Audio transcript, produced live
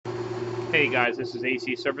Hey guys, this is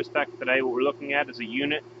ACSERVICETECH. Today what we're looking at is a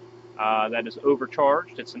unit that is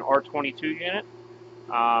overcharged. It's an R-22 unit.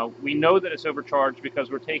 We know that it's overcharged because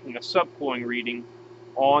we're taking a subcooling reading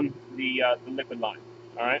on the liquid line.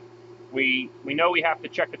 All right. We know we have to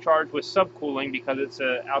check the charge with subcooling because it's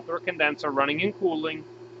an outdoor condenser running in cooling,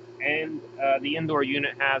 and the indoor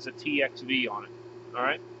unit has a TXV on it. All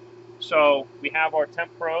right. So we have our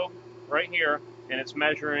temp probe right here, and it's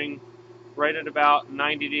measuring right at about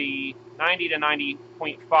 90 to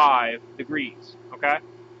 90.5 degrees, okay?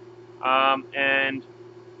 And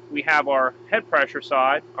we have our head pressure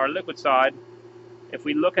side, our liquid side. If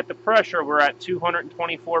we look at the pressure, we're at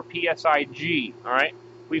 224 psi-G, all right?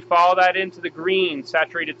 We follow that into the green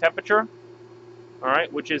saturated temperature, all right,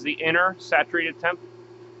 which is the inner saturated temp.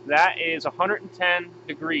 That is 110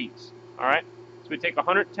 degrees, all right? So we take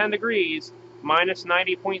 110 degrees minus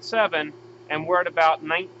 90.7, and we're at about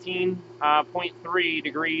 19.3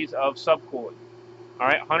 degrees of subcooling. All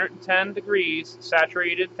right, 110 degrees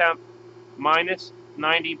saturated temp minus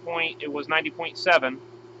 90.7.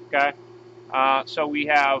 Okay, so we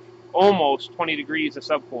have almost 20 degrees of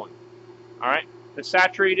subcooling. All right, the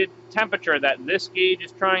saturated temperature that this gauge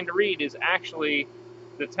is trying to read is actually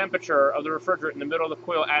the temperature of the refrigerant in the middle of the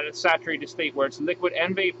coil at its saturated state, where it's liquid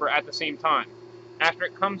and vapor at the same time. After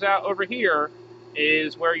it comes out over here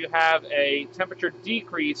is where you have a temperature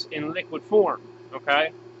decrease in liquid form,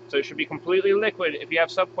 okay? So it should be completely liquid. If you have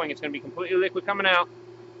subcooling, it's going to be completely liquid coming out,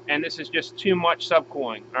 and this is just too much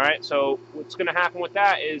subcooling, all right? So what's going to happen with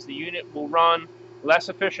that is the unit will run less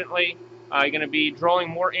efficiently. You're going to be drawing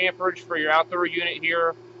more amperage for your outdoor unit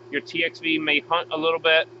here. Your TXV may hunt a little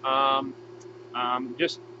bit,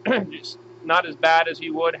 just not as bad as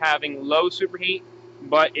you would having low superheat,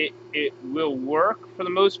 but it will work for the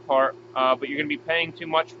most part, but you're going to be paying too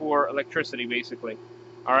much for electricity, basically.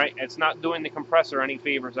 All right, it's not doing the compressor any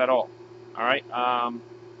favors at all. All right,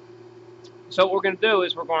 so what we're going to do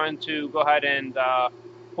is we're going to go ahead and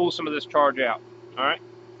pull some of this charge out. All right,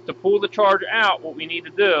 to pull the charge out, what we need to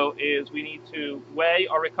do is we need to weigh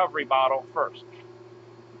our recovery bottle first.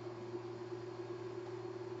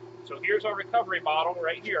 So here's our recovery bottle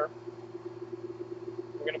right here.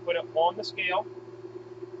 We're going to put it on the scale.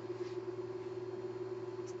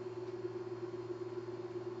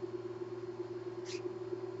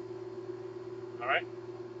 All right.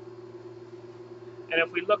 And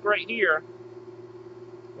if we look right here,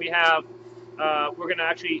 we have, we're going to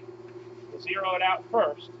actually zero it out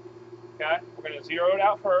first. Okay? We're going to zero it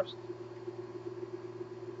out first.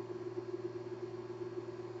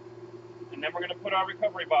 And then we're going to put our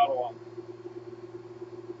recovery bottle on.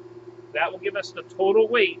 That will give us the total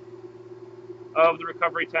weight of the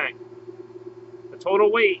recovery tank. The total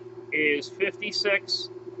weight is 56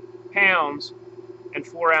 pounds and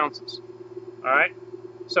 4 ounces. All right?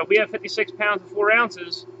 So if we have 56 pounds and 4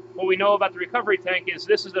 ounces, what we know about the recovery tank is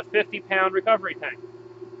this is a 50-pound recovery tank.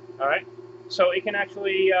 All right? So it can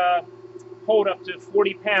actually hold up to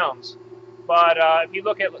 40 pounds. But if you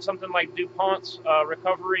look at something like DuPont's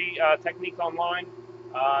recovery technique online,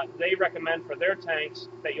 they recommend for their tanks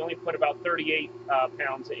that you only put about 38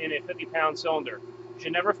 pounds in a 50-pound cylinder. You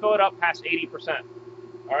should never fill it up past 80%.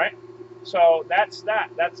 All right? So that's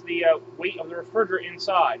that. That's the weight of the refrigerant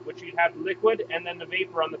inside, which you have liquid and then the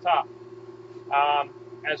vapor on the top.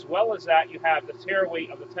 As well as that, you have the tare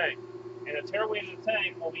weight of the tank. And the tare weight of the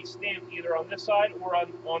tank will be stamped either on this side or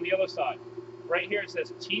on the other side. Right here it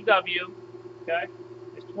says TW, okay,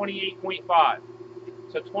 is 28.5.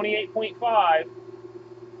 So 28.5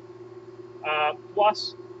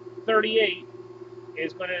 plus 38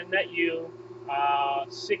 is going to net you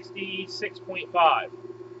 66.5.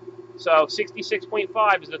 So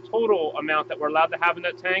 66.5 is the total amount that we're allowed to have in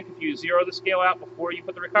that tank if you zero the scale out before you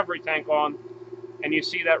put the recovery tank on. And you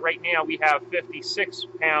see that right now we have 56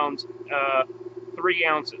 pounds, 3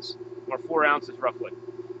 ounces, or 4 ounces roughly.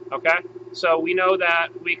 Okay? So we know that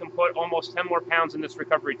we can put almost 10 more pounds in this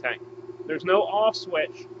recovery tank. There's no off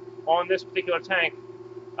switch on this particular tank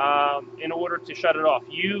in order to shut it off.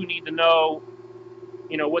 You need to know,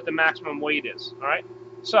 what the maximum weight is. All right?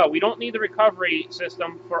 So we don't need the recovery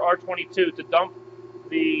system for R-22 to dump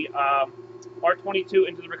the R-22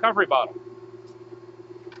 into the recovery bottle.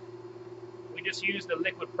 We just use the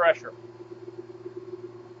liquid pressure.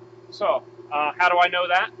 So how do I know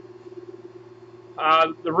that?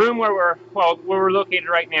 The room where we're located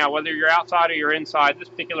right now, whether you're outside or you're inside, this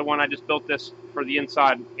particular one, I just built this for the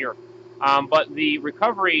inside here. But the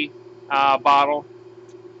recovery bottle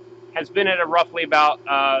has been at roughly about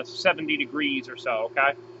 70 degrees or so,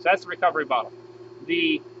 okay? So that's the recovery bottle.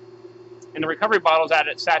 And the recovery bottle is at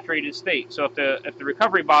its saturated state. So if the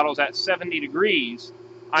recovery bottle is at 70 degrees,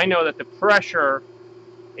 I know that the pressure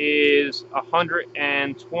is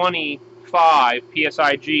 125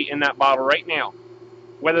 psig in that bottle right now.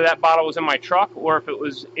 Whether that bottle was in my truck or if it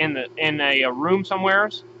was in a room somewhere,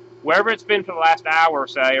 wherever it's been for the last hour,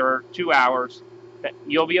 say, or 2 hours, that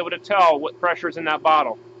you'll be able to tell what pressure is in that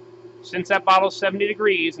bottle. Since that bottle is 70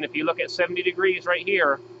 degrees, and if you look at 70 degrees right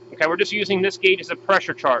here, okay, we're just using this gauge as a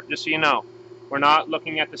pressure chart, just so you know. We're not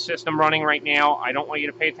looking at the system running right now. I don't want you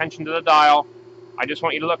to pay attention to the dial. I just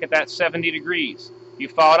want you to look at that 70 degrees. You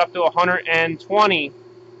follow it up to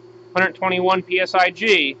 121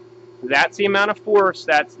 psig. That's the amount of force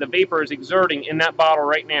that the vapor is exerting in that bottle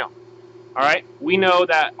right now. All right. We know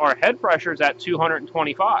that our head pressure is at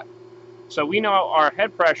 225. So we know our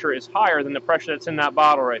head pressure is higher than the pressure that's in that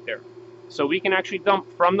bottle right there. So we can actually dump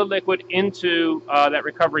from the liquid into that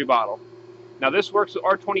recovery bottle. Now this works with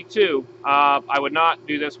R-22. I would not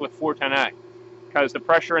do this with 410A because the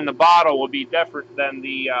pressure in the bottle will be different than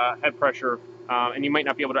the head pressure, and you might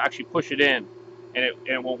not be able to actually push it in, and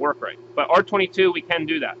it won't work right. But R-22, we can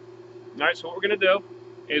do that. All right, so what we're going to do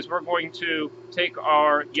is we're going to take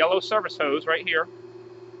our yellow service hose right here,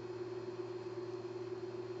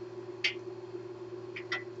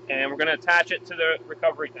 and we're going to attach it to the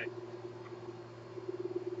recovery tank.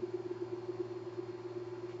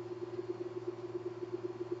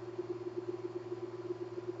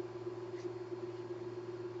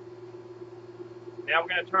 Now we're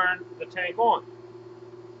going to turn the tank on.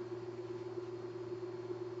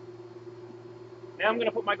 Now I'm going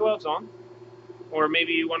to put my gloves on, or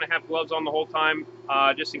maybe you want to have gloves on the whole time,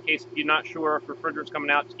 just in case you're not sure if refrigerant's coming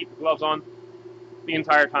out, just keep the gloves on the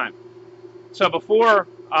entire time. So before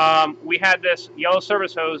we had this yellow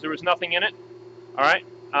service hose, there was nothing in it. All right.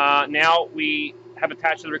 Now we have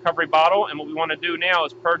attached to the recovery bottle, and what we want to do now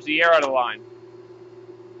is purge the air out of the line.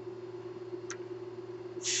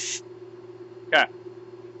 Okay.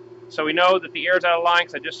 So we know that the air is out of line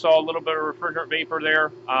because I just saw a little bit of refrigerant vapor there.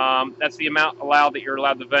 That's the amount allowed that you're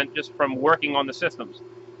allowed to vent just from working on the systems.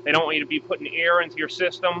 They don't want you to be putting air into your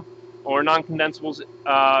system or non-condensables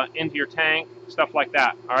into your tank, stuff like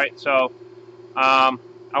that. All right. So I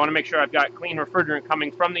want to make sure I've got clean refrigerant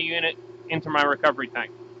coming from the unit into my recovery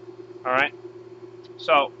tank. All right.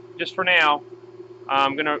 So just for now,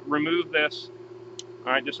 I'm going to remove this.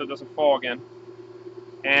 All right, just so it doesn't fall again.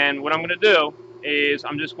 And what I'm going to do is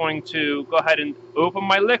I'm just going to go ahead and open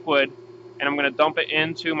my liquid, and I'm going to dump it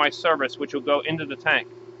into my service, which will go into the tank.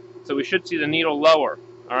 So we should see the needle lower,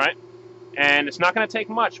 all right? And it's not going to take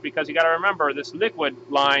much because you got to remember this liquid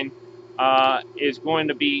line is going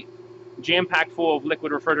to be jam-packed full of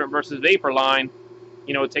liquid refrigerant versus vapor line.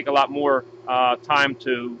 You know, it would take a lot more time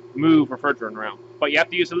to move refrigerant around. But you have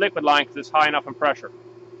to use the liquid line because it's high enough in pressure.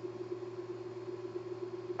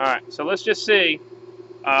 All right, so let's just see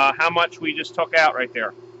how much we just took out right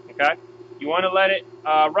there, okay? You want to let it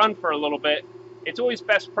run for a little bit. It's always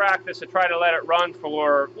best practice to try to let it run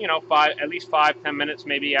for, you know, at least 5-10 minutes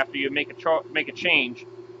maybe after you make a change.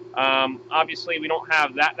 Obviously, we don't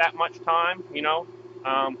have that much time, you know.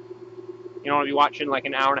 You don't want to be watching like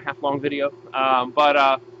an hour and a half long video, but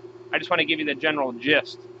I just want to give you the general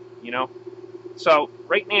gist, you know. So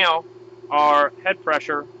right now, our head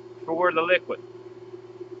pressure for the liquid,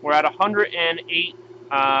 we're at 108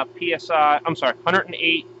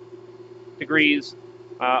 108 degrees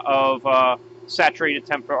of saturated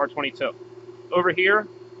temp for R-22. Over here,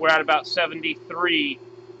 we're at about 73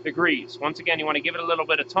 degrees. Once again, you want to give it a little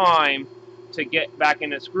bit of time to get back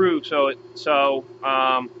in its groove, so you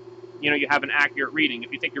know, you have an accurate reading.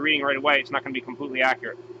 If you take your reading right away, it's not going to be completely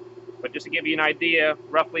accurate. But just to give you an idea,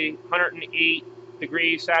 roughly 108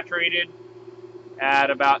 degrees saturated at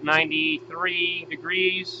about 93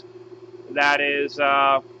 degrees. That is,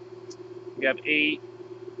 we have 8,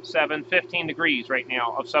 7, 15 degrees right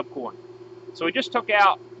now of subcooling. So we just took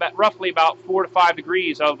out roughly about 4 to 5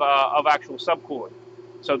 degrees of actual subcooling.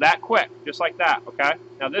 So that quick, just like that, okay?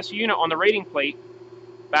 Now this unit on the rating plate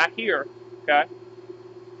back here, okay?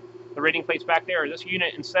 The rating plate's back there. This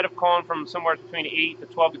unit, instead of calling from somewhere between 8 to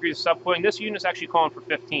 12 degrees of subcooling, this unit's actually calling for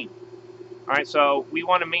 15. All right, so we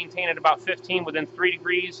want to maintain it about 15 within 3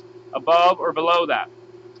 degrees above or below that.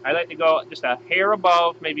 I like to go just a hair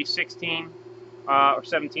above, maybe 16 or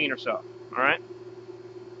 17 or so, all right?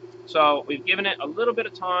 So we've given it a little bit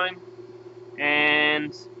of time,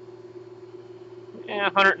 and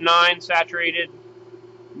 109 saturated,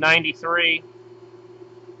 93.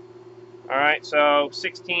 All right, so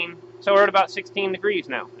 16. So we're at about 16 degrees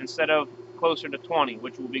now instead of closer to 20,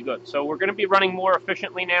 which will be good. So we're going to be running more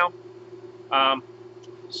efficiently now.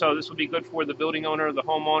 So this will be good for the building owner, the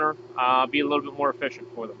homeowner, be a little bit more efficient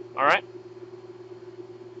for them. All right.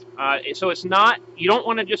 So it's not, you don't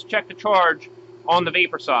want to just check the charge on the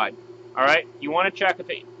vapor side. All right, you want to check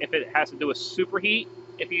if it has to do with superheat.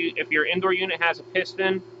 If your indoor unit has a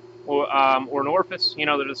piston or an orifice, you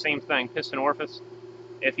know, they're the same thing, piston orifice.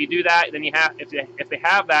 If you do that, then you have, if they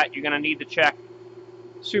have that, you're going to need to check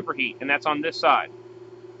superheat, and that's on this side.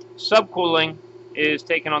 Subcooling is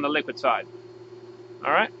taken on the liquid side.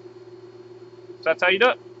 All right, so that's how you do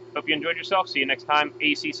it. Hope you enjoyed yourself. See you next time.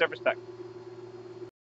 AC Service Tech.